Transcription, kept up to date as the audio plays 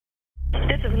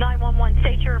This is 911.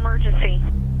 State your emergency.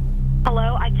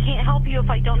 Hello? I can't help you if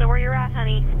I don't know where you're at,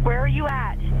 honey. Where are you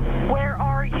at? Where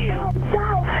are you?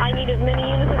 I need as many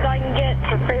units as I can get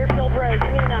for Fairfield Road.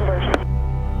 Give me the numbers.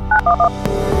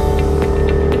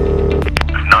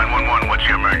 911, what's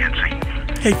your emergency?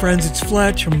 Hey friends, it's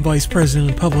Fletch. I'm Vice President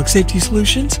of Public Safety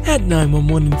Solutions at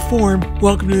 911 Inform.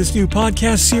 Welcome to this new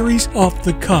podcast series, Off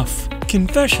the Cuff,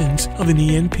 Confessions of an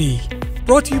ENP.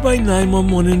 Brought to you by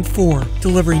 911 Inform,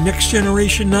 delivering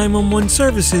next-generation 911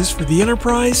 services for the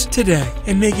enterprise today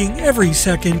and making every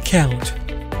second count.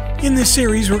 In this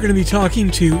series, we're going to be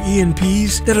talking to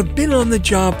ENPs that have been on the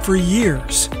job for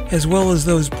years, as well as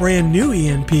those brand new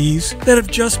ENPs that have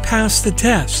just passed the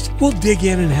test. We'll dig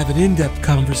in and have an in-depth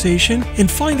conversation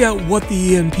and find out what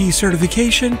the ENP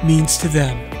certification means to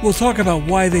them. We'll talk about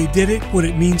why they did it, what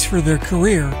it means for their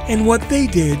career, and what they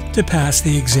did to pass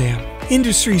the exam.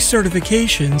 Industry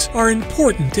certifications are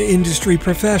important to industry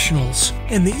professionals,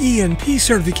 and the ENP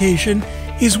certification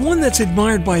is one that's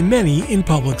admired by many in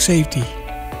public safety.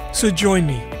 So join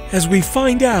me as we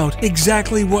find out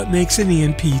exactly what makes an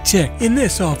ENP tick in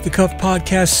this off-the-cuff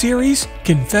podcast series,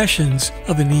 Confessions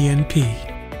of an ENP.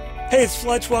 Hey, it's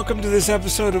Fletch. Welcome to this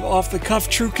episode of Off the Cuff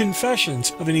True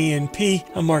Confessions of an ENP.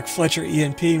 I'm Mark Fletcher,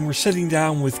 ENP, and we're sitting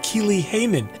down with Keely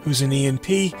Heyman, who's an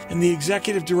ENP and the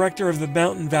Executive Director of the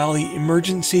Mountain Valley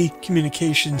Emergency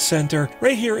Communications Center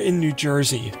right here in New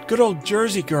Jersey. Good old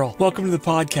Jersey girl. Welcome to the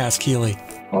podcast, Keely.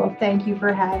 Well, thank you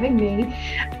for having me.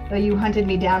 You hunted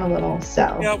me down a little,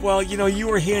 so. Yeah, well, you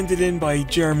were handed in by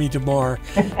Jeremy DeMar,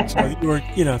 so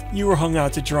you were hung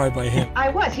out to dry by him. I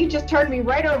was. He just turned me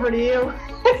right over to you.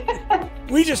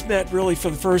 We just met really for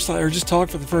the first time, or just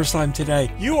talked for the first time today.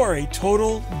 You are a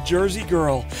total Jersey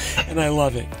girl, and I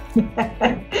love it.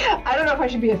 I don't know if I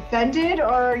should be offended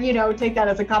or, take that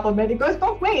as a compliment. It goes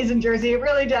both ways in Jersey. It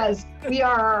really does. We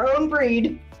are our own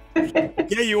breed.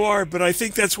 Yeah, you are, but I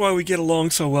think that's why we get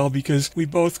along so well, because we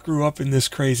both grew up in this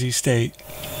crazy state.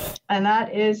 And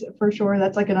that is, for sure,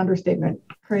 that's like an understatement.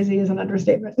 Crazy is an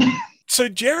understatement. So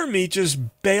Jeremy just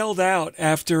bailed out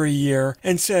after a year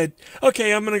and said,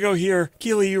 okay, I'm going to go here.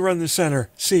 Keely, you run the center.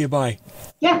 See you, bye.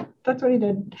 Yeah, that's what he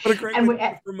did. What a great and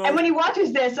when he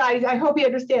watches this, I hope he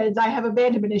understands I have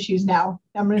abandonment issues now.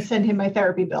 I'm going to send him my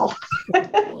therapy bill.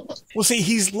 Well, see,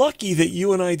 he's lucky that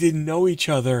you and I didn't know each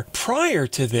other prior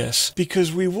to this,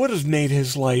 because we would have made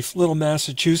his life, little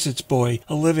Massachusetts boy,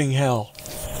 a living hell.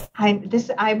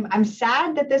 I'm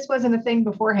sad that this wasn't a thing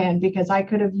beforehand, because I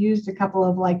could have used a couple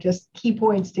of just key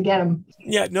points to get him.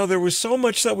 Yeah, no, there was so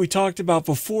much that we talked about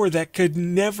before that could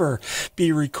never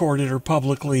be recorded or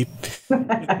publicly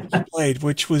played,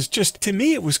 which was just, to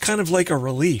me, it was kind of like a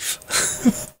relief.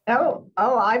 Oh,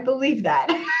 I believe that.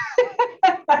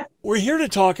 We're here to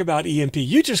talk about ENP.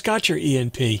 You just got your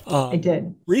ENP. I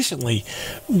did. Recently.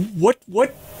 What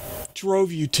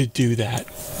drove you to do that?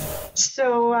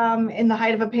 So in the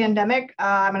height of a pandemic,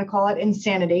 I'm going to call it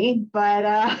insanity,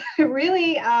 but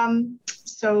really,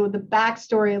 so the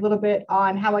backstory a little bit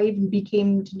on how I even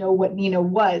became to know what NINA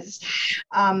was.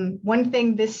 One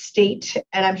thing this state,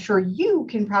 and I'm sure you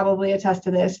can probably attest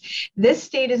to this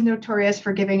state is notorious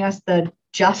for giving us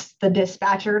just the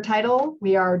dispatcher title.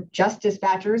 We are just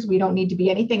dispatchers. We don't need to be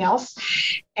anything else.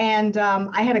 And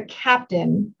I had a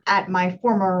captain at my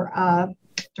former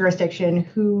jurisdiction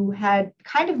who had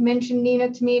kind of mentioned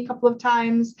NINA to me a couple of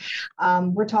times.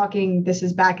 We're talking, this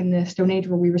is back in the Stone Age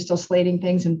where we were still slating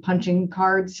things and punching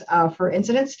cards for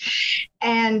incidents.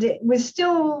 And it was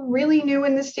still really new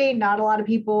in the state. Not a lot of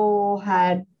people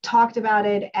had talked about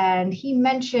it. And he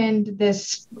mentioned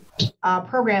this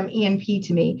program ENP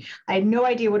to me. I had no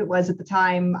idea what it was at the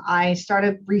time. I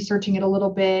started researching it a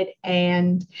little bit,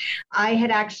 and I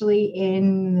had actually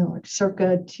in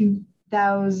circa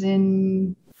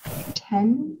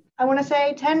 2010, I want to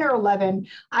say 10 or 11,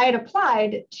 I had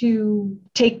applied to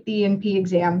take the ENP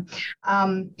exam.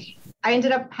 I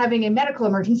ended up having a medical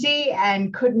emergency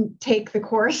and couldn't take the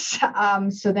course.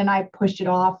 So then I pushed it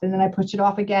off, and then I pushed it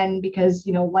off again because,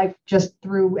 life just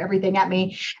threw everything at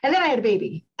me. And then I had a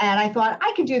baby, and I thought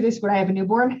I can do this when I have a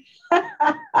newborn.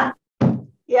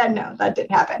 Yeah, no, that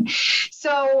didn't happen.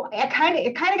 So it kind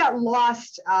of got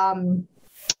lost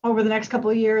over the next couple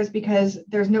of years because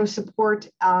there's no support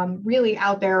really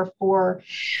out there for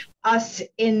us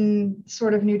in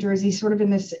sort of New Jersey, sort of in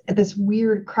this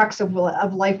weird crux of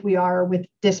life we are with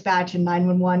dispatch and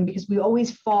 911, because we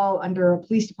always fall under a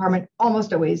police department,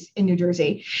 almost always in New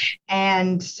Jersey.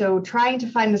 And so trying to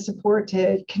find the support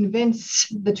to convince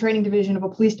the training division of a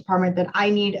police department that I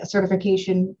need a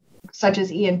certification such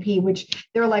as ENP, which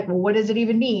they're like, well, what does it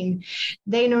even mean?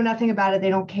 They know nothing about it. They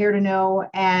don't care to know.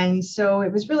 And so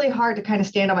it was really hard to kind of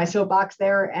stand on my soapbox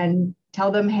there and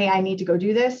tell them, hey, I need to go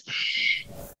do this.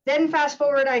 Then fast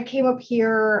forward, I came up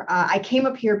here.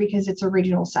 Because it's a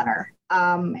regional center,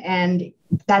 and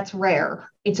that's rare.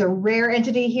 It's a rare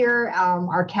entity here.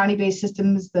 Our county-based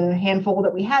systems, the handful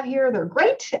that we have here, they're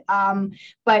great.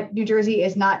 But New Jersey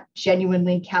is not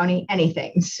genuinely county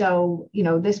anything. So,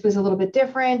 this was a little bit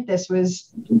different. This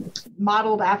was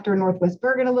modeled after Northwest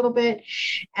Bergen a little bit.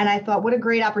 And I thought, what a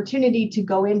great opportunity to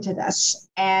go into this.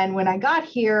 And when I got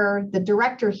here, the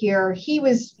director here, he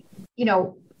was,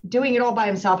 doing it all by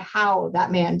himself. How that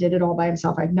man did it all by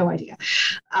himself, I have no idea.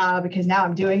 Because now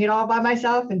I'm doing it all by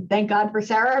myself. And thank God for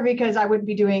Sarah, because I wouldn't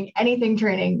be doing anything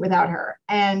training without her.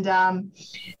 And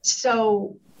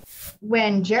so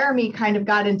when Jeremy kind of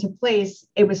got into place,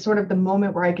 it was sort of the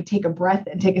moment where I could take a breath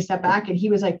and take a step back. And he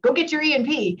was like, go get your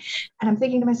ENP. And I'm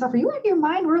thinking to myself, are you out of your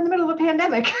mind? We're in the middle of a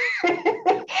pandemic.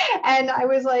 And I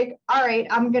was like, all right,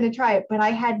 I'm going to try it. But I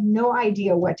had no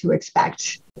idea what to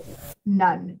expect.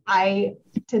 None.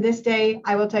 To this day,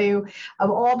 I will tell you, of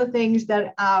all the things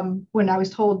that when I was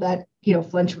told that,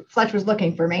 Fletch was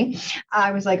looking for me,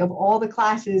 I was like, of all the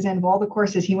classes and of all the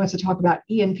courses he wants to talk about,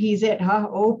 ENP's it, huh?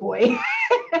 Oh boy.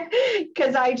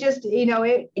 Because I just,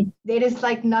 it is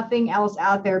like nothing else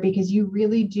out there, because you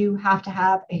really do have to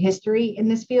have a history in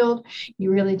this field.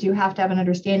 You really do have to have an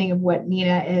understanding of what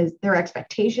NINA is, their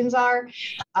expectations are,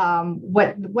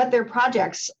 what their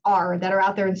projects are that are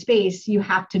out there in space. You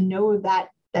have to know that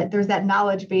there's that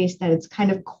knowledge base, that it's kind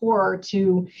of core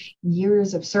to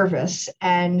years of service.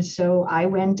 And so I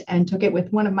went and took it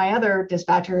with one of my other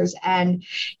dispatchers, and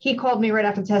he called me right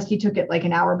after the test. He took it like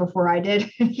an hour before I did.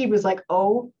 He was like,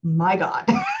 oh my God.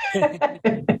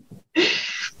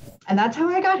 And that's how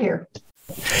I got here.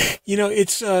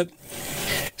 It's,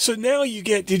 so now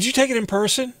did you take it in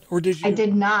person or did you? I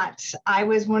did not. I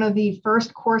was one of the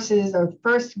first courses or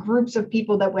first groups of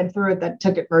people that went through it that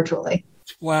took it virtually.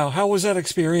 Wow. How was that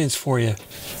experience for you?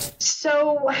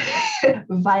 So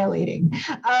violating.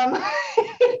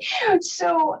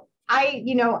 So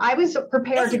I was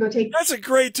prepared to go take. That's a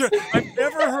great term. I've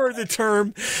never heard the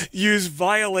term used,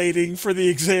 violating, for the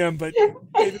exam, but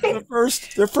they're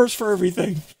first for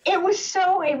everything. It was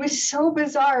so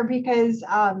bizarre, because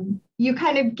you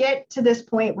kind of get to this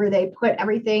point where they put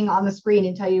everything on the screen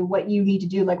and tell you what you need to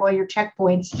do, like all your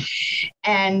checkpoints.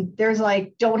 And there's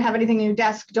like, don't have anything in your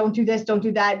desk, don't do this, don't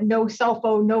do that, no cell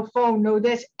phone, no phone, no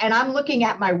this. And I'm looking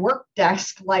at my work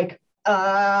desk like,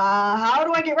 how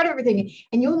do I get rid of everything?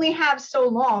 And you only have so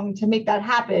long to make that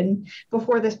happen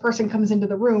before this person comes into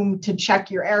the room to check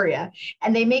your area.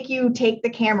 And they make you take the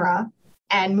camera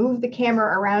and move the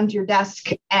camera around your desk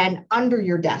and under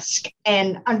your desk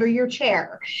and under your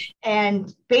chair.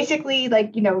 And basically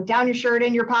down your shirt,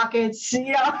 in your pockets,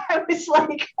 I was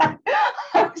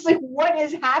like, what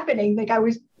is happening? Like, I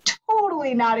was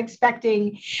totally not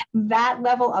expecting that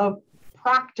level of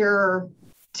proctor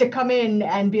to come in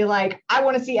and be like, I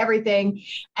want to see everything.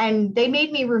 And they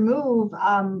made me remove,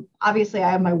 obviously I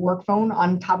have my work phone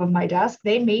on top of my desk.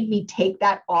 They made me take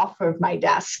that off of my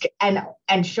desk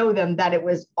and show them that it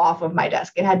was off of my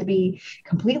desk. It had to be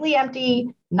completely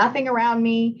empty, nothing around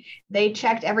me. They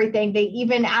checked everything. They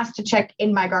even asked to check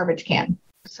in my garbage can.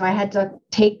 So I had to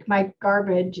take my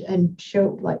garbage and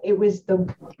show, like, it was the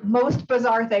most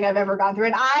bizarre thing I've ever gone through.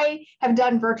 And I have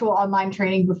done virtual online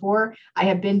training before. I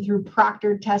have been through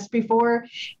proctored tests before.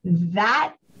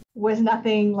 That was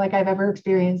nothing like I've ever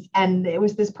experienced. And it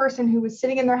was this person who was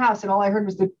sitting in their house, and all I heard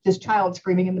was this child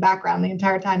screaming in the background the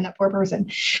entire time, that poor person.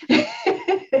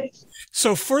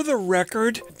 So for the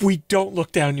record, we don't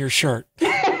look down your shirt.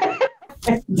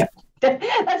 No.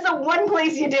 That's the one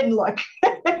place you didn't look.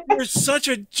 You're such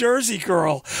a Jersey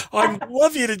girl. I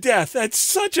love you to death. That's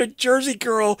such a Jersey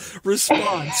girl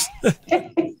response.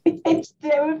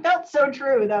 It felt so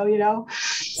true, though,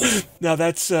 No,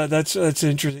 that's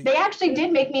interesting. They actually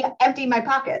did make me empty my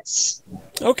pockets.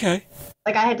 Okay.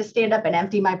 Like, I had to stand up and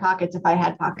empty my pockets if I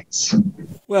had pockets.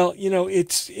 Well,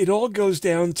 it all goes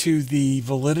down to the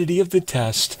validity of the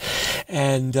test,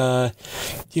 and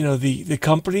the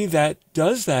company that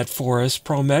does that for us,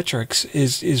 Prometrics,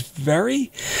 is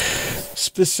very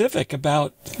specific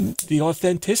about the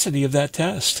authenticity of that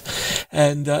test.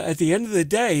 And at the end of the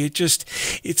day,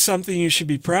 it's something you should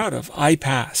be proud of. I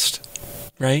passed,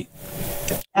 right?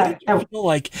 What did you feel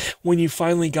like when you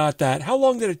finally got that? How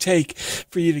long did it take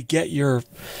for you to get your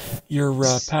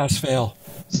pass-fail?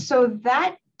 So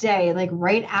that day, like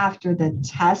right after the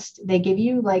test, they give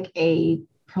you like a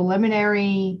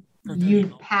preliminary,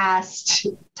 you've passed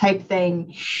type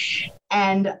thing.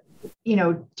 And,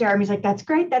 Jeremy's like, that's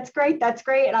great.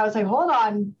 And I was like, hold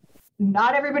on.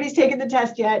 not everybody's taken the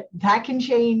test yet. That can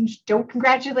change. Don't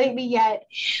congratulate me yet.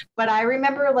 But I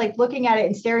remember like looking at it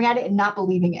and staring at it and not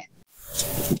believing it.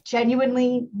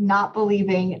 Genuinely not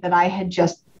believing that I had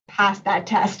just passed that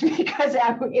test because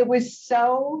it was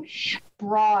so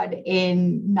broad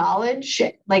in knowledge.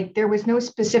 Like there was no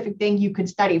specific thing you could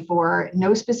study for,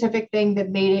 no specific thing that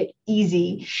made it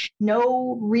easy,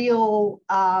 no real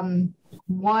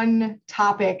one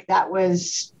topic that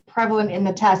was prevalent in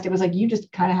the test. It was like you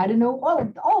just kind of had to know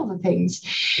all the things.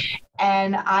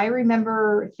 And I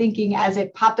remember thinking as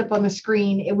it popped up on the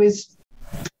screen, it was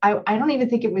I don't even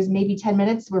think it was maybe 10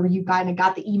 minutes where you kind of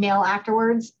got the email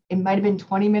afterwards. It might have been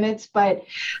 20 minutes, but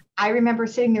I remember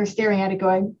sitting there staring at it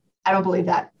going, I don't believe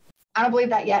that. I don't believe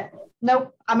that yet.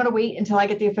 Nope. I'm going to wait until I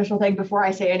get the official thing before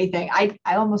I say anything. I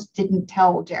almost didn't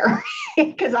tell Jeremy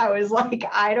because I was like,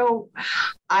 I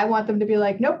want them to be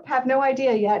like, nope, have no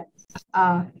idea yet.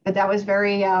 But that was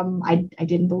very, I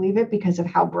didn't believe it because of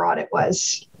how broad it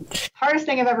was. Hardest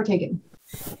thing I've ever taken.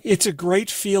 It's a great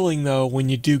feeling, though, when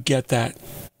you do get that.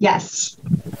 Yes.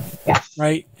 Yes.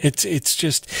 Right? It's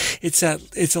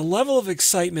a level of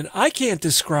excitement. I can't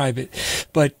describe it,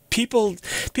 but people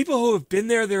who have been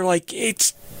there, they're like,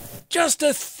 it's just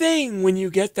a thing when you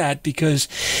get that because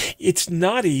it's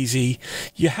not easy.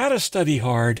 You had to study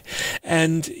hard,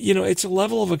 and it's a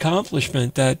level of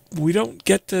accomplishment that we don't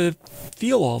get to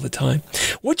feel all the time.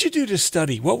 What'd you do to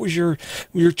study? What was your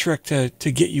trick to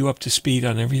get you up to speed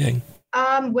on everything?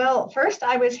 Well, first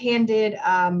I was handed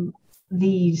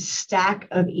the stack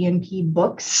of ENP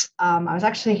books. I was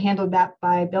actually handled that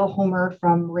by Bill Homer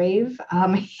from Rave.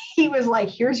 He was like,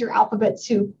 here's your alphabet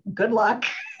soup. Good luck.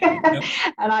 Yep.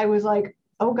 And I was like,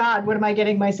 oh God, what am I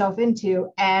getting myself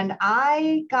into? And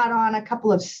I got on a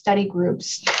couple of study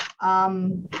groups.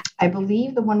 I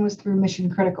believe the one was through Mission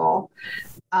Critical.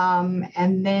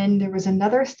 And then there was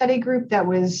another study group that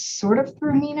was sort of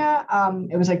through Nina.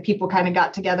 It was like people kind of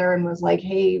got together and was like,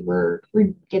 hey, we're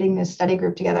getting this study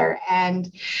group together.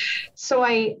 And so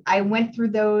I went through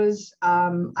those.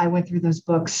 I went through those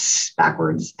books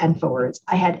backwards and forwards.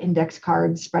 I had index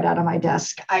cards spread out on my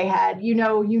desk. I had, you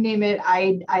name it.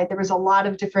 There was a lot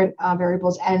of different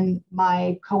variables, and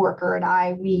my coworker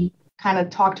and we kind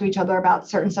of talk to each other about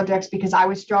certain subjects because I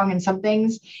was strong in some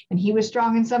things and he was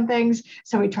strong in some things.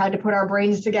 So we tried to put our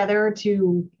brains together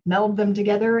to meld them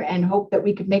together and hope that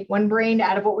we could make one brain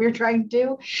out of what we were trying to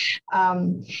do.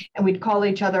 And we'd call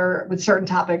each other with certain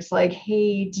topics like,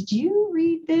 hey, did you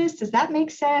read this? Does that make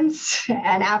sense?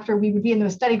 And after we would be in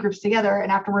those study groups together,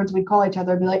 and afterwards we'd call each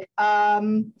other and be like,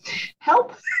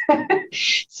 help.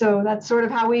 So that's sort of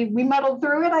how we muddled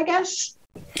through it, I guess.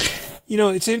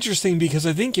 It's interesting because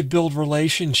I think you build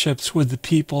relationships with the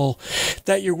people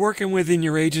that you're working with in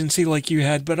your agency like you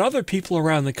had, but other people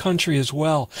around the country as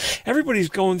well. Everybody's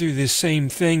going through this same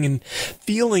thing and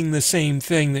feeling the same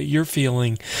thing that you're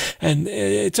feeling. And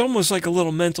it's almost like a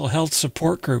little mental health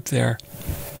support group there.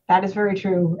 That is very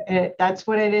true. That's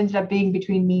what it ended up being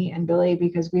between me and Billy,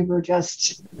 because we were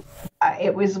just,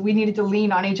 we needed to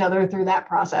lean on each other through that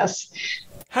process.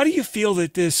 How do you feel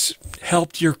that this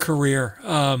helped your career?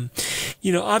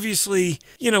 Obviously,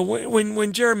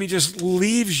 when Jeremy just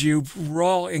leaves you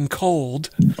raw and cold,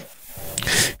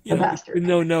 with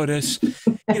no notice,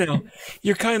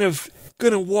 you're kind of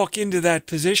going to walk into that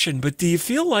position. But do you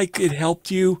feel like it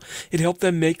helped you? It helped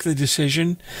them make the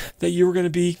decision that you were going to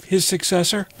be his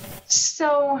successor?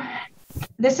 So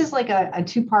this is like a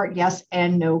two-part yes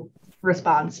and no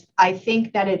response. I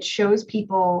think that it shows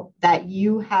people that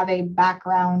you have a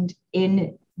background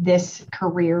in this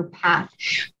career path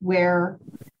where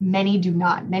many do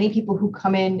not. Many people who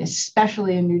come in,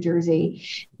 especially in New Jersey,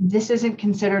 this isn't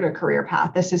considered a career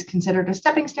path. This is considered a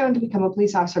stepping stone to become a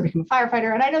police officer, become a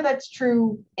firefighter. And I know that's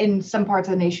true in some parts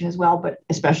of the nation as well, but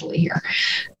especially here.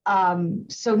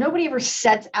 So nobody ever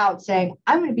sets out saying,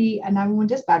 I'm going to be a 911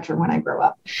 dispatcher when I grow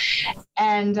up.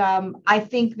 And I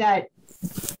think that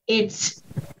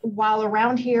while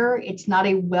around here, it's not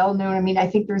a well-known, I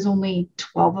think there's only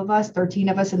 12 of us, 13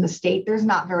 of us in the state. There's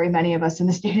not very many of us in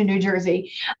the state of New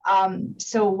Jersey.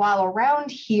 So while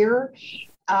around here,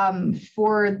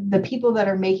 for the people that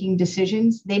are making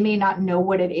decisions, they may not know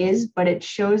what it is, but it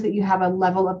shows that you have a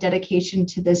level of dedication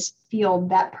to this field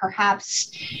that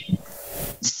perhaps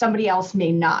somebody else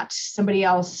may not. Somebody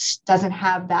else doesn't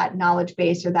have that knowledge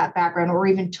base or that background, or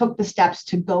even took the steps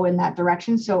to go in that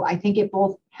direction. So I think it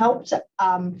both helped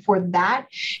for that.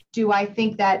 Do I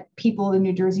think that people in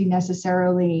New Jersey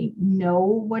necessarily know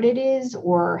what it is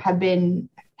or have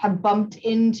bumped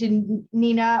into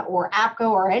Nina or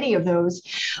APCO or any of those?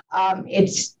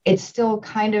 It's still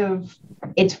kind of,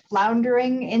 it's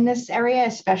floundering in this area,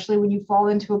 especially when you fall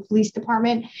into a police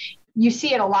department. you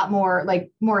see it a lot more,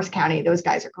 like Morris County. Those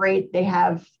guys are great. They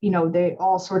have, they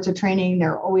all sorts of training.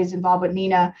 They're always involved with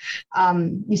NINA.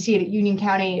 You see it at Union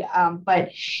County.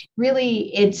 But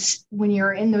really, it's when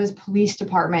you're in those police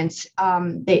departments,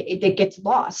 it gets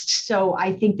lost. So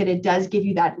I think that it does give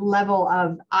you that level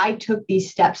of, I took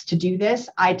these steps to do this.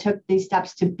 I took these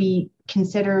steps to be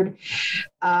considered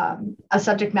a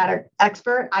subject matter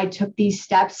expert. I took these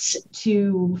steps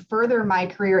to further my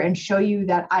career and show you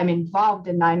that I'm involved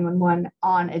in 911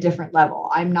 on a different level.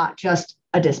 I'm not just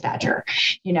a dispatcher,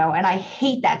 and I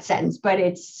hate that sentence, but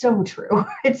it's so true.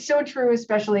 It's so true,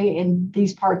 especially in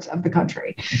these parts of the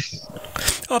country.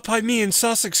 Up by me in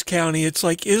Sussex County, it's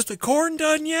like, is the corn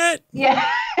done yet? Yeah.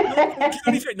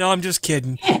 No, I'm just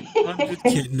kidding.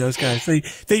 Those guys.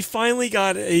 They finally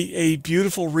got a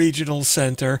beautiful regional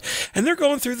center, and they're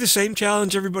going through the same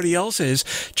challenge everybody else is,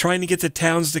 trying to get the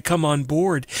towns to come on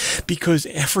board, because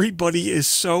everybody is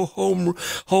so home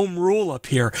rule up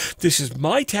here. This is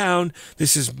my town.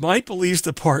 This is my police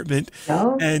department.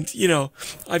 Oh. And,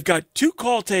 I've got 2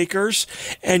 call takers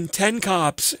and 10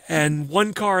 cops and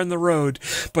 1 car on the road.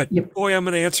 But boy, I'm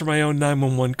going to answer my own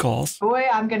 911 calls. Boy,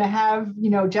 I'm going to have,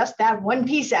 just that one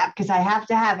piece app because I have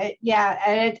to have it. Yeah.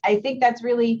 And I think that's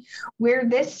really where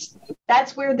this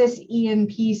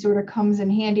ENP sort of comes in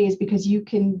handy, is because you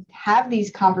can have these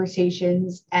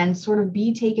conversations and sort of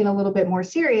be taken a little bit more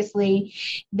seriously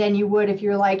than you would if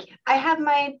you're like, I have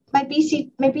my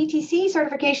BTC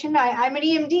certification. I'm an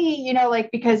EMD,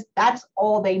 because that's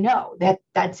all they know.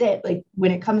 That's it. Like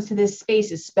when it comes to this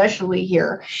space, especially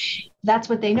here, that's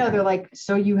what they know. They're like,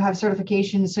 so you have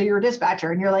certification, so you're a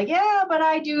dispatcher. And you're like, yeah, but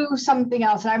I do something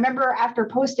else. And I remember after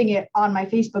posting it on my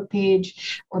Facebook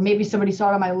page, or maybe somebody saw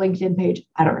it on my LinkedIn page,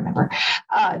 I don't remember.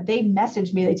 They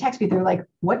messaged me, they text me, they're like,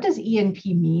 what does ENP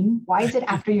mean? Why is it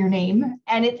after your name?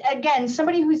 And it's, again,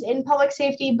 somebody who's in public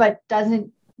safety, but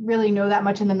doesn't really know that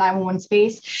much in the 911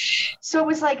 space. So it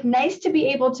was like nice to be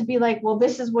able to be like, well,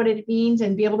 this is what it means,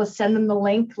 and be able to send them the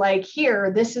link, like,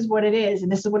 here, this is what it is,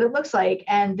 and this is what it looks like.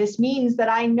 And this means that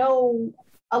I know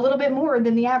a little bit more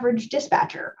than the average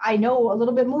dispatcher. I know a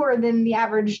little bit more than the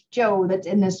average Joe that's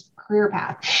in this career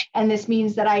path. And this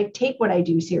means that I take what I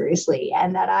do seriously,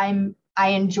 and that I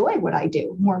enjoy what I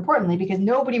do, more importantly, because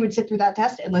nobody would sit through that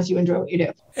test unless you enjoy what you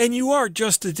do. And you are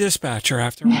just a dispatcher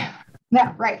after all.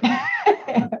 Yeah, right.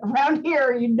 Around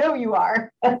here, you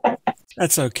are.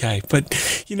 That's okay.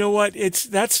 But you know what?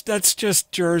 That's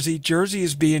just Jersey. Jersey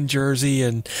is being Jersey.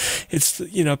 And it's,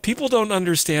 people don't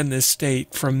understand this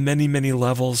state from many, many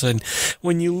levels. And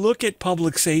when you look at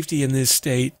public safety in this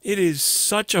state, it is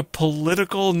such a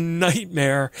political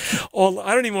nightmare.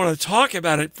 I don't even want to talk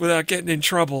about it without getting in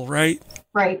trouble, right?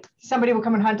 Right. Somebody will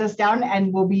come and hunt us down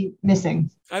and we'll be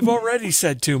missing. I've already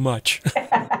said too much.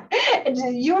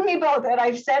 You and me both. And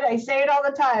I say it all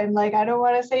the time. Like, I don't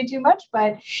want to say too much,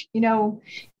 but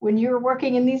when you're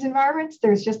working in these environments,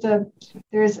 there's a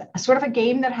sort of a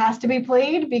game that has to be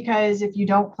played, because if you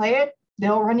don't play it,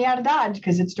 they'll run you out of Dodge,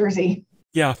 because it's Jersey.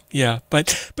 Yeah.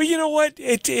 But you know what?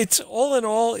 It's all in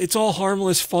all, it's all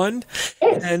harmless fun.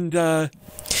 And,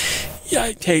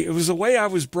 yeah, hey, it was the way I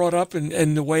was brought up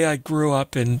and the way I grew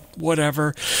up and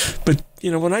whatever. But,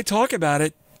 when I talk about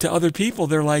it to other people,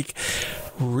 they're like,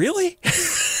 really?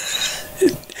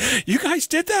 You guys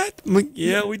did that? I'm like,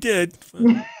 yeah, we did.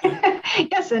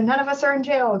 Yes, and none of us are in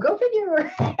jail. Go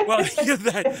figure. Well,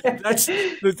 that's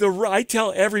I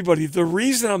tell everybody, the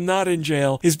reason I'm not in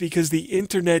jail is because the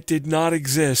internet did not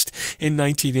exist in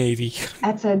 1980.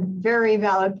 That's a very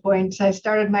valid point. I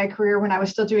started my career when I was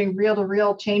still doing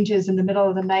reel-to-reel changes in the middle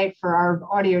of the night for our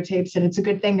audio tapes. And it's a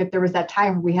good thing that there was that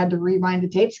time where we had to rewind the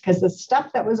tapes, because the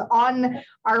stuff that was on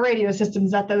our radio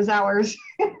systems at those hours.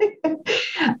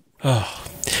 Oh,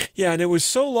 yeah, and it was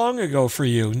so long ago for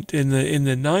you in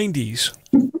the 90s.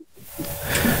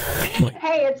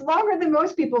 Hey, it's longer than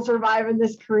most people survive in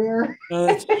this career.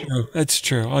 That's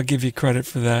true. I'll give you credit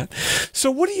for that. So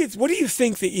what do you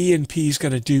think the ENP is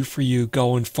going to do for you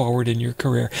going forward in your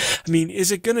career? I mean,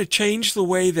 is it going to change the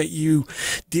way that you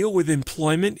deal with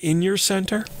employment in your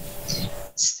center?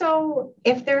 So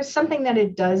if there's something that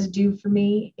it does do for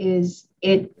me, is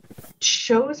it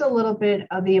shows a little bit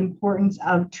of the importance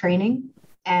of training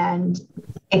and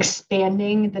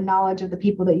expanding the knowledge of the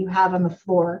people that you have on the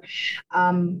floor.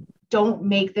 Don't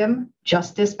make them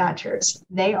just dispatchers.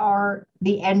 They are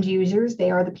the end users.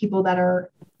 They are the people that are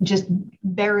just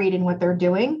buried in what they're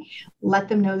doing. Let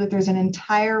them know that there's an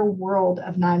entire world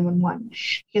of 911,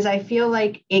 because I feel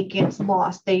like it gets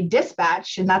lost. They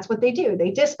dispatch, and that's what they do.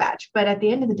 They dispatch. But at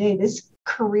the end of the day, this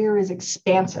career is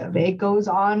expansive. It goes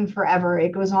on forever.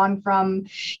 It goes on from,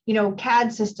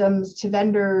 CAD systems to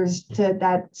vendors to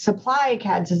that supply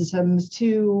CAD systems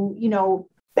to,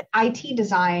 IT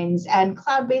designs and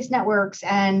cloud-based networks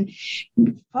and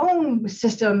phone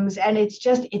systems. And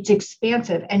it's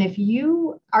expansive. And if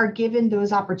you are given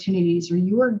those opportunities, or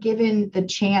you are given the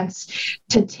chance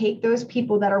to take those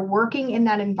people that are working in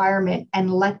that environment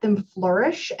and let them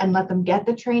flourish and let them get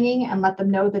the training and let them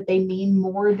know that they mean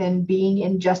more than being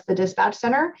in just the dispatch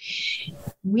center,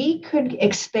 we could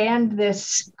expand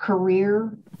this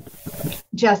career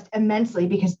just immensely,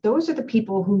 because those are the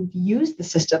people who use the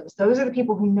systems. Those are the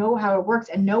people who know how it works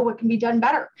and know what can be done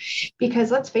better. Because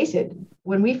let's face it,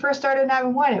 when we first started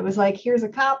 911, it was like, here's a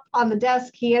cop on the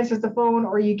desk, he answers the phone,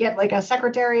 or you get like a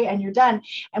secretary and you're done.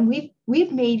 And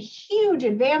we've made huge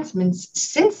advancements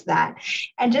since that.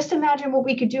 And just imagine what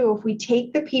we could do if we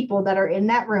take the people that are in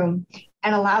that room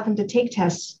and allow them to take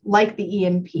tests like the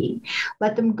ENP,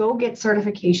 let them go get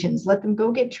certifications, let them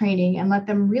go get training, and let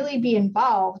them really be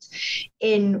involved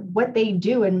in what they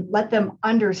do and let them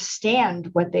understand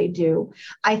what they do.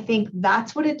 I think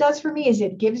that's what it does for me, is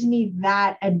it gives me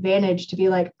that advantage to be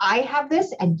like, I have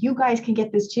this and you guys can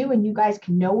get this too, and you guys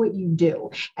can know what you do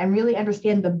and really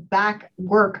understand the back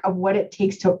work of what it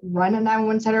takes to run a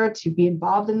 911 center, to be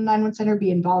involved in the 911 center, be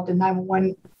involved in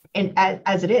 911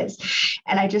 as it is.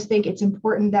 And I just think it's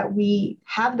important that we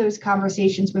have those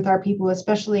conversations with our people,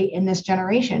 especially in this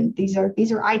generation. These are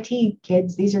IT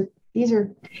kids. These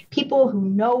are people who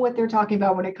know what they're talking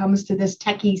about when it comes to this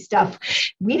techie stuff.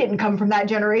 We didn't come from that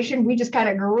generation. We just kind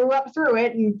of grew up through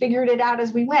it and figured it out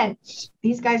as we went.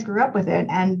 These guys grew up with it,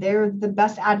 and they're the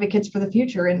best advocates for the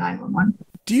future in 911.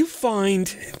 Do you find,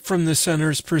 from the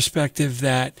center's perspective,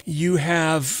 that you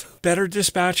have better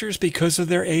dispatchers because of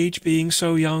their age being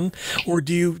so young? Or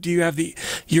do you have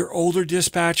your older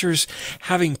dispatchers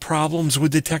having problems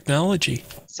with the technology?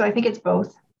 So I think it's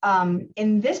both.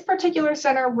 In this particular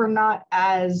center, we're not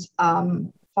as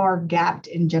far gapped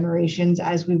in generations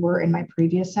as we were in my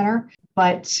previous center,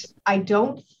 but I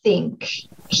don't think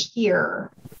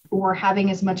here we're having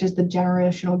as much as the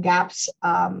generational gaps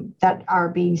that are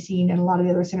being seen in a lot of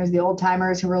the other centers, the old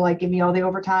timers who are like, give me all the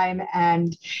overtime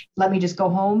and let me just go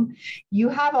home. You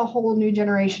have a whole new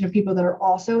generation of people that are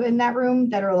also in that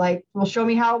room that are like, well, show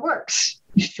me how it works.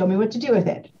 Show me what to do with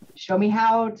it. Show me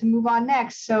how to move on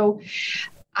next. So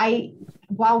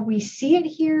while we see it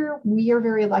here, we are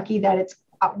very lucky that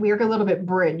we're a little bit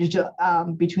bridged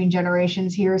between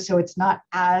generations here. So it's not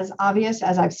as obvious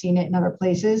as I've seen it in other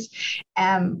places.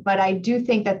 But I do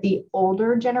think that the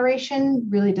older generation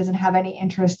really doesn't have any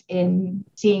interest in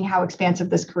seeing how expansive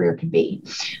this career could be.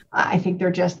 I think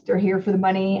they're here for the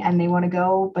money and they want to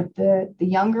go. But the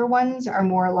younger ones are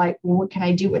more like, well, what can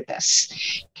I do with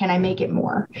this? Can I make it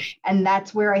more? And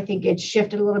that's where I think it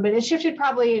shifted a little bit. It shifted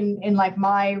probably in like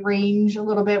my range a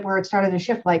little bit, where it started to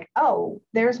shift like, oh,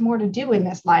 there's more to do in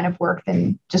this line of work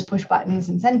than just push buttons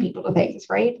and send people to things,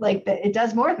 right? Like it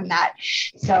does more than that.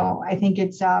 So I think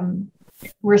it's,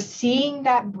 we're seeing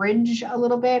that bridge a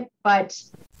little bit, but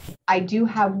I do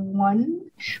have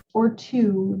one or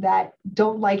two that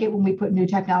don't like it when we put new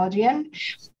technology in,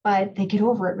 but they get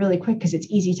over it really quick because it's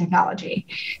easy technology.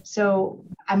 So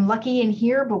I'm lucky in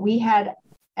here, but we had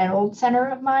an old center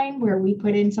of mine where we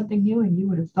put in something new and you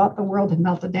would have thought the world had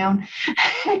melted down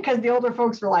because the older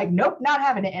folks were like, nope, not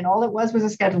having it. And all it was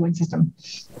a scheduling system.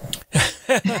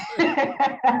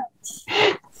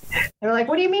 They're like,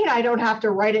 what do you mean I don't have to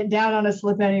write it down on a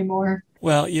slip anymore?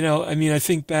 Well, I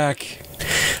think back,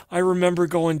 I remember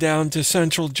going down to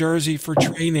Central Jersey for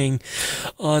training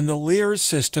on the Lear's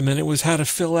system, and it was how to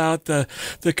fill out the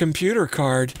computer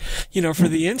card, for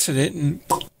the incident and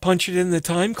punch it in the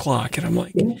time clock. And I'm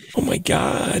like, oh my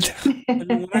God.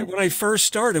 And when I first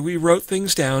started, we wrote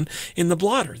things down in the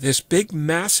blotter, this big,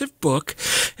 massive book,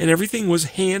 and everything was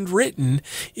handwritten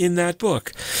in that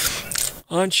book.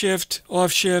 On shift,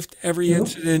 off shift, every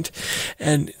incident,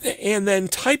 and then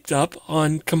typed up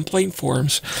on complaint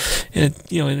forms, and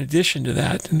in addition to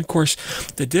that, and of course,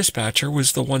 the dispatcher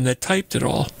was the one that typed it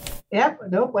all. Yep,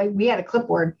 nope. We had a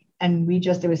clipboard, and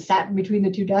it was sat in between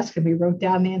the two desks, and we wrote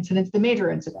down the incidents, the major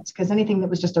incidents, because anything that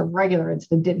was just a regular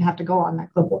incident didn't have to go on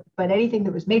that clipboard. But anything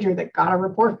that was major that got a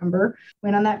report number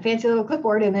went on that fancy little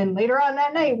clipboard, and then later on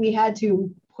that night, we had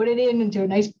to put it into a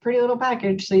nice, pretty little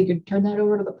package so you could turn that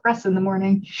over to the press in the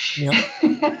morning. Yep.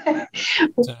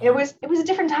 It was a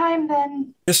different time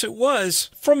then. Yes, it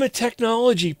was. From a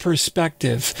technology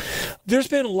perspective, there's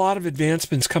been a lot of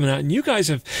advancements coming out, and you guys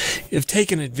have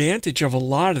taken advantage of a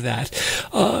lot of that.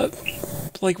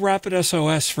 Like Rapid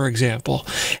SOS, for example,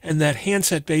 and that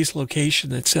handset-based location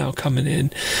that's now coming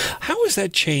in. How has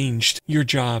that changed your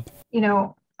job?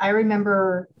 I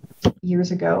remember years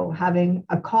ago having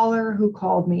a caller who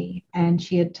called me, and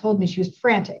she had told me she was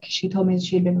frantic. She told me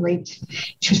she had been raped.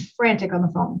 She was frantic on the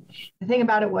phone. The thing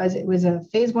about it was a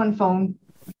phase 1 phone.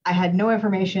 I had no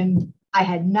information. I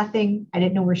had nothing. I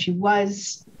didn't know where she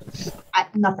was.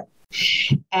 Nothing.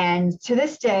 And to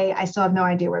this day, I still have no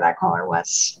idea where that caller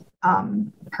was.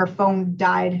 Her phone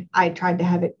died. I tried to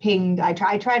have it pinged. I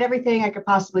tried everything I could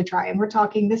possibly try. And we're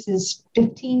talking, this is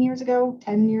 10 years ago,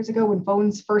 when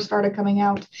phones first started coming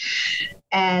out.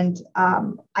 And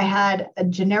I had a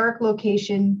generic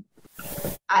location.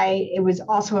 It was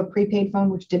also a prepaid phone,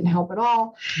 which didn't help at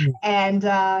all. And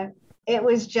it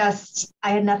was just, I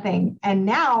had nothing. And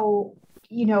now,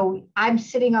 I'm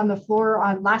sitting on the floor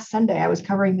on last Sunday. I was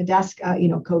covering the desk,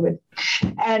 COVID.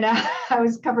 And I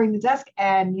was covering the desk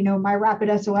and, my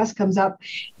Rapid SOS comes up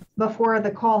before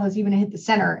the call has even hit the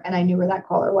center. And I knew where that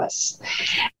caller was.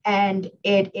 And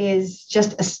it is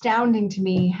just astounding to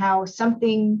me how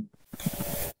something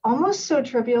almost so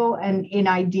trivial and in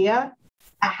idea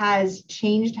has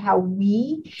changed how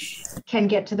we can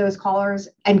get to those callers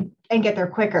and get there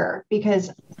quicker.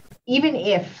 Because even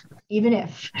if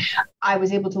I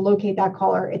was able to locate that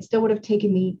caller, it still would have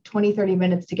taken me 20, 30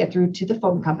 minutes to get through to the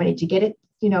phone company, to get it,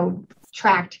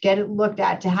 tracked, to get it looked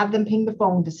at, to have them ping the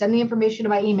phone, to send the information to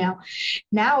my email.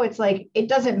 Now it's like, it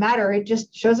doesn't matter. It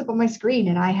just shows up on my screen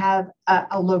and I have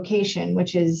a location,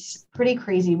 which is pretty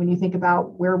crazy when you think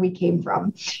about where we came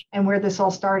from and where this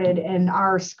all started, and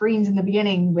our screens in the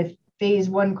beginning with phase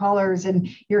 1 callers, and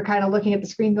you're kind of looking at the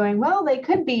screen going, well, they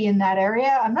could be in that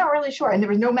area. I'm not really sure. And there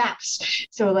was no maps.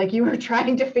 So like you were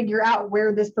trying to figure out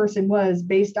where this person was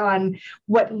based on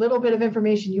what little bit of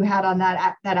information you had on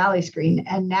that alley screen.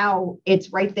 And now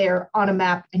it's right there on a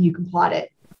map and you can plot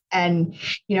it. And,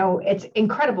 it's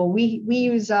incredible. We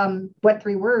use what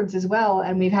 3 words as well.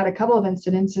 And we've had a couple of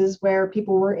incidences where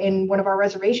people were in one of our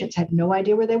reservations, had no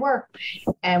idea where they were.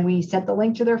 And we sent the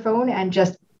link to their phone and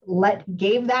just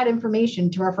gave that information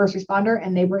to our first responder,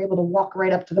 and they were able to walk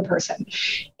right up to the person.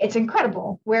 It's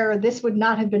incredible, where this would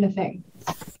not have been a thing.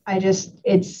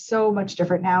 It's so much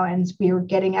different now, and we are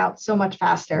getting out so much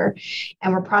faster,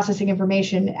 and we're processing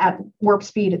information at warp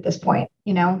speed at this point.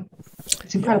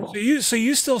 It's incredible. So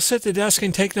you still sit at the desk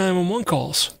and take 911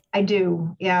 calls? I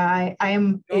do. Yeah, I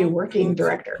am a working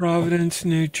director. Providence,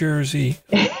 New Jersey.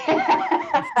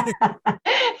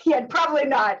 Yeah, probably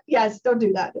not. Yes, don't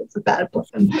do that. It's a bad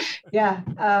plan. Yeah.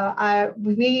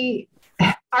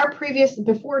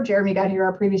 Before Jeremy got here,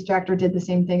 our previous director did the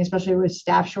same thing, especially with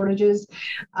staff shortages.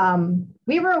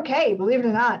 We were okay, believe it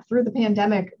or not. Through the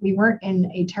pandemic, we weren't in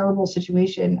a terrible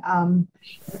situation.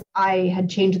 I had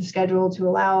changed the schedule to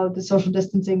allow the social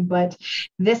distancing, but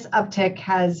this uptick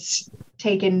has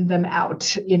taken them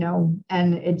out,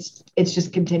 and it's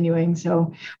just continuing.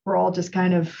 So we're all just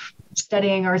kind of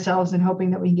steadying ourselves and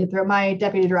hoping that we can get through it. My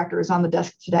deputy director is on the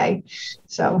desk today.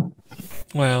 So.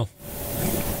 Wow.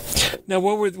 Now,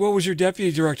 what was your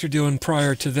deputy director doing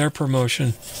prior to their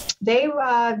promotion?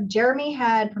 Jeremy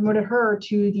had promoted her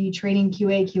to the training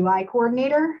QA/QI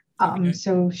coordinator. Okay.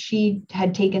 So she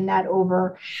had taken that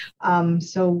over.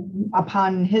 So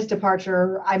upon his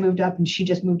departure, I moved up and she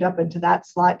just moved up into that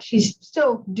slot. She's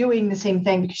still doing the same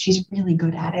thing because she's really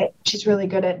good at it. She's really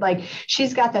good at,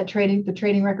 she's got the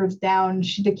training records down.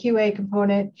 The QA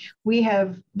component,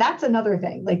 that's another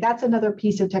thing. That's another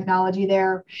piece of technology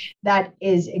there that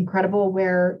is incredible,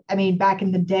 where, back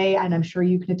in the day, and I'm sure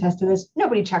you can attest to this,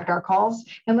 nobody checked our calls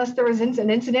unless there was an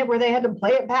incident where they had to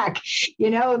play it back,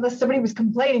 unless somebody was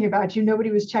complaining about you. Nobody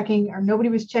was checking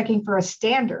for a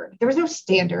standard. There was no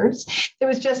standards. It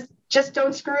was just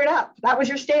don't screw it up. That was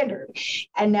your standard.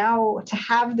 And now to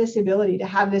have this ability, to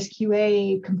have this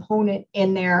QA component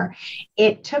in there,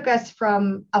 it took us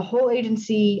from a whole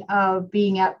agency of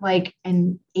being at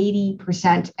an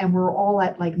 80%, and we're all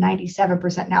at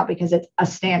 97% now because it's a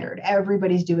standard.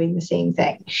 Everybody's doing the same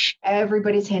thing.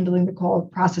 Everybody's handling the call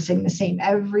processing the same.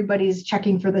 Everybody's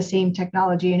checking for the same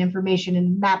technology and information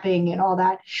and mapping and all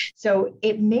that. So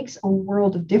it makes a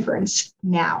world of difference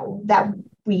now that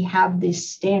we have this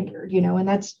standard, and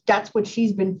that's what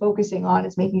she's been focusing on,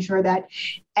 is making sure that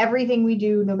everything we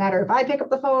do, no matter if I pick up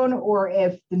the phone or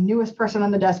if the newest person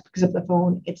on the desk picks up the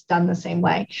phone, it's done the same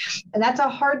way. And that's a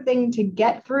hard thing to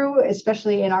get through,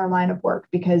 especially in our line of work,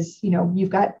 because, you've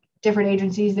got different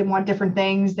agencies that want different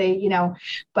things.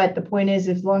 But the point is,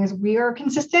 as long as we are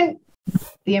consistent,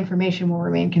 the information will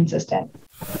remain consistent.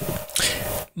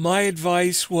 My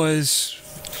advice was,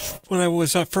 when I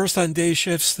was first on day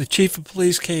shifts, the chief of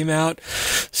police came out,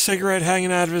 cigarette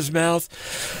hanging out of his mouth.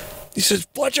 He says,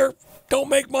 "Fletcher, don't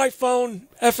make my phone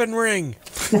effing ring."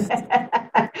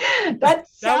 That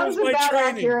sounds about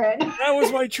accurate. That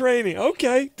was my training.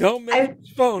 Okay, don't make his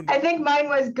phone. I think mine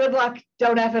was, "Good luck,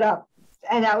 don't F it up."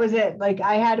 And that was it. Like,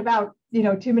 I had about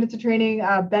 2 minutes of training.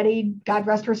 Betty, God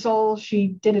rest her soul,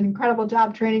 she did an incredible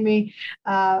job training me.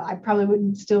 I probably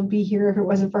wouldn't still be here if it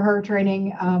wasn't for her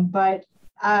training. But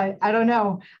I don't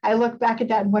know. I look back at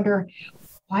that and wonder,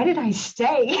 why did I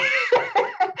stay?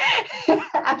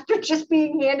 After just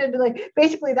being handed,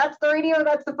 basically, that's the radio,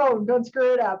 that's the phone, don't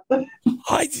screw it up.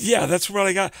 That's what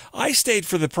I got. I stayed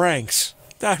for the pranks.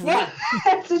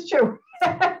 That's true.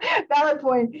 Valid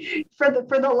point, for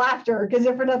the laughter, because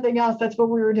if for nothing else, that's what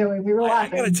we were doing. We were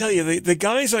laughing. I got to tell you, the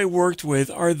guys I worked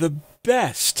with are the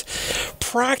best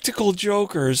practical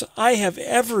jokers I have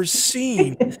ever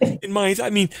seen in my.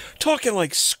 I mean, talking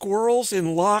like squirrels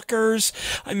in lockers.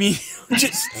 I mean,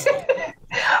 just.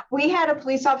 We had a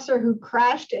police officer who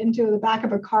crashed into the back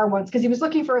of a car once because he was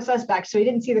looking for a suspect, so he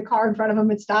didn't see the car in front of him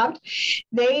had stopped.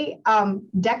 They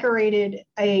decorated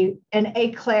an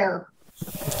eclair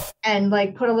and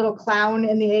put a little clown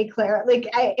in the eclair.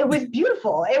 It was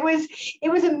beautiful. It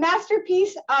was a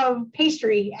masterpiece of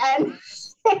pastry, and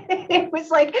it was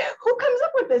like, who comes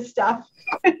up with this stuff?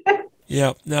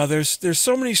 Yeah. Now there's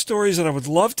so many stories that I would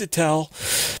love to tell,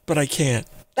 but I can't.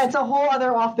 That's a whole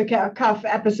other off the cuff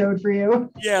episode for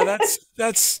you. Yeah,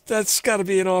 that's got to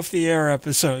be an off the air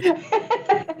episode.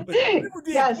 But it would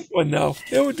be a good one, though.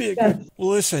 It would be a good one. Well,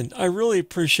 listen, I really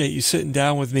appreciate you sitting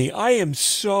down with me. I am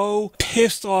so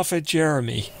pissed off at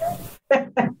Jeremy.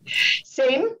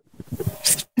 Same.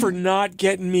 For not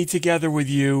getting me together with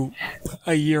you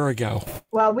a year ago.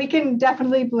 Well, we can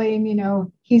definitely blame,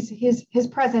 his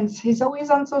presence. He's always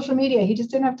on social media. He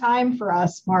just didn't have time for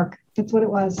us, Mark. That's what it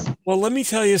was. Well, let me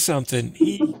tell you something.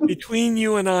 Between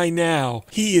you and I now,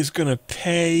 he is going to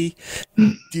pay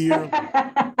dearly.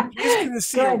 He's going to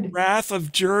see a Wrath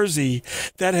of Jersey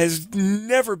that has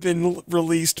never been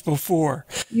released before.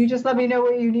 You just let me know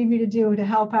what you need me to do to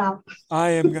help out. I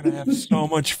am going to have so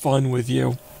much fun with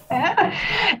you.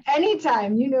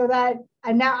 Anytime, you know that.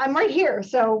 And now I'm right here.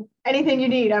 So anything you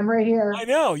need, I'm right here. I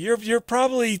know. You're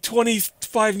probably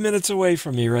 25 minutes away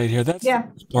from me right here. That's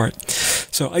the part.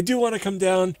 So I do want to come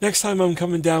down. Next time I'm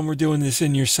coming down, we're doing this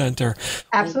in your center.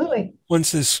 Absolutely.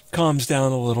 Once this calms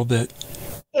down a little bit.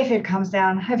 If it calms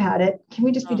down, I've had it. Can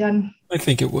we just be done? I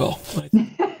think it will.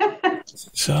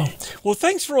 So, well,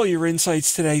 thanks for all your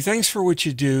insights today. Thanks for what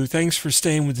you do. Thanks for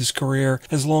staying with this career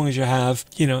as long as you have.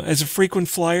 As a frequent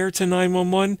flyer to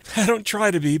 911, I don't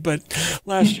try to be, but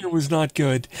last year was not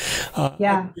good.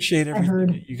 I appreciate everything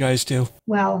that you guys do.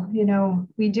 Well,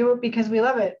 we do it because we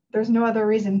love it. There's no other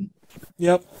reason.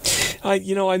 Yep.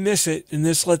 I miss it, and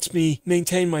this lets me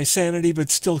maintain my sanity, but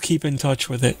still keep in touch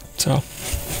with it. So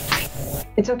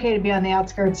it's okay to be on the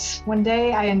outskirts. One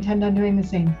day I intend on doing the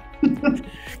same.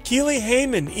 Keely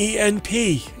Heyman,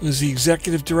 ENP, was the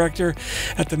executive director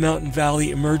at the Mountain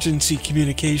Valley Emergency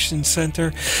Communications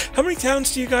Center. How many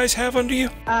towns do you guys have under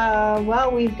you?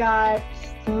 Well, we've got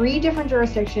 3 different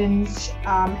jurisdictions,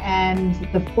 and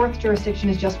the 4th jurisdiction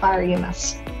is just fire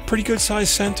EMS. Pretty good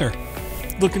sized center.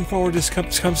 Looking forward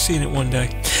to come seeing it one day.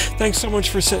 Thanks so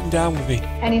much for sitting down with me.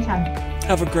 Anytime.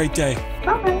 Have a great day.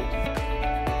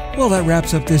 Bye. Well, that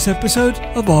wraps up this episode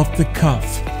of Off the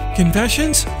Cuff.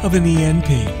 Confessions of an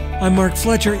ENP. I'm Mark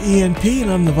Fletcher, ENP,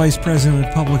 and I'm the Vice President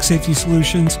of Public Safety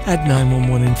Solutions at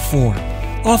 911 Inform.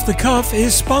 Off the Cuff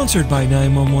is sponsored by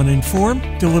 911 Inform,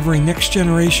 delivering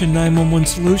next-generation 911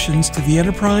 solutions to the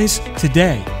enterprise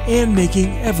today and making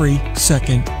every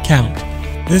second count.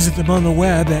 Visit them on the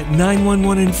web at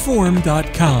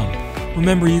 911inform.com.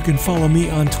 Remember, you can follow me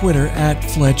on Twitter at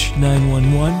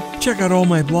Fletch911. Check out all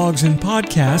my blogs and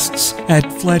podcasts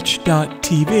at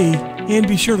Fletch.tv. And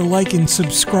be sure to like and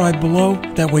subscribe below.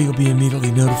 That way you'll be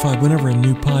immediately notified whenever a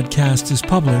new podcast is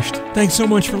published. Thanks so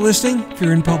much for listening. If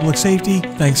you're in public safety,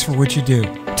 thanks for what you do.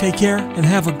 Take care and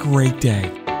have a great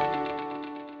day.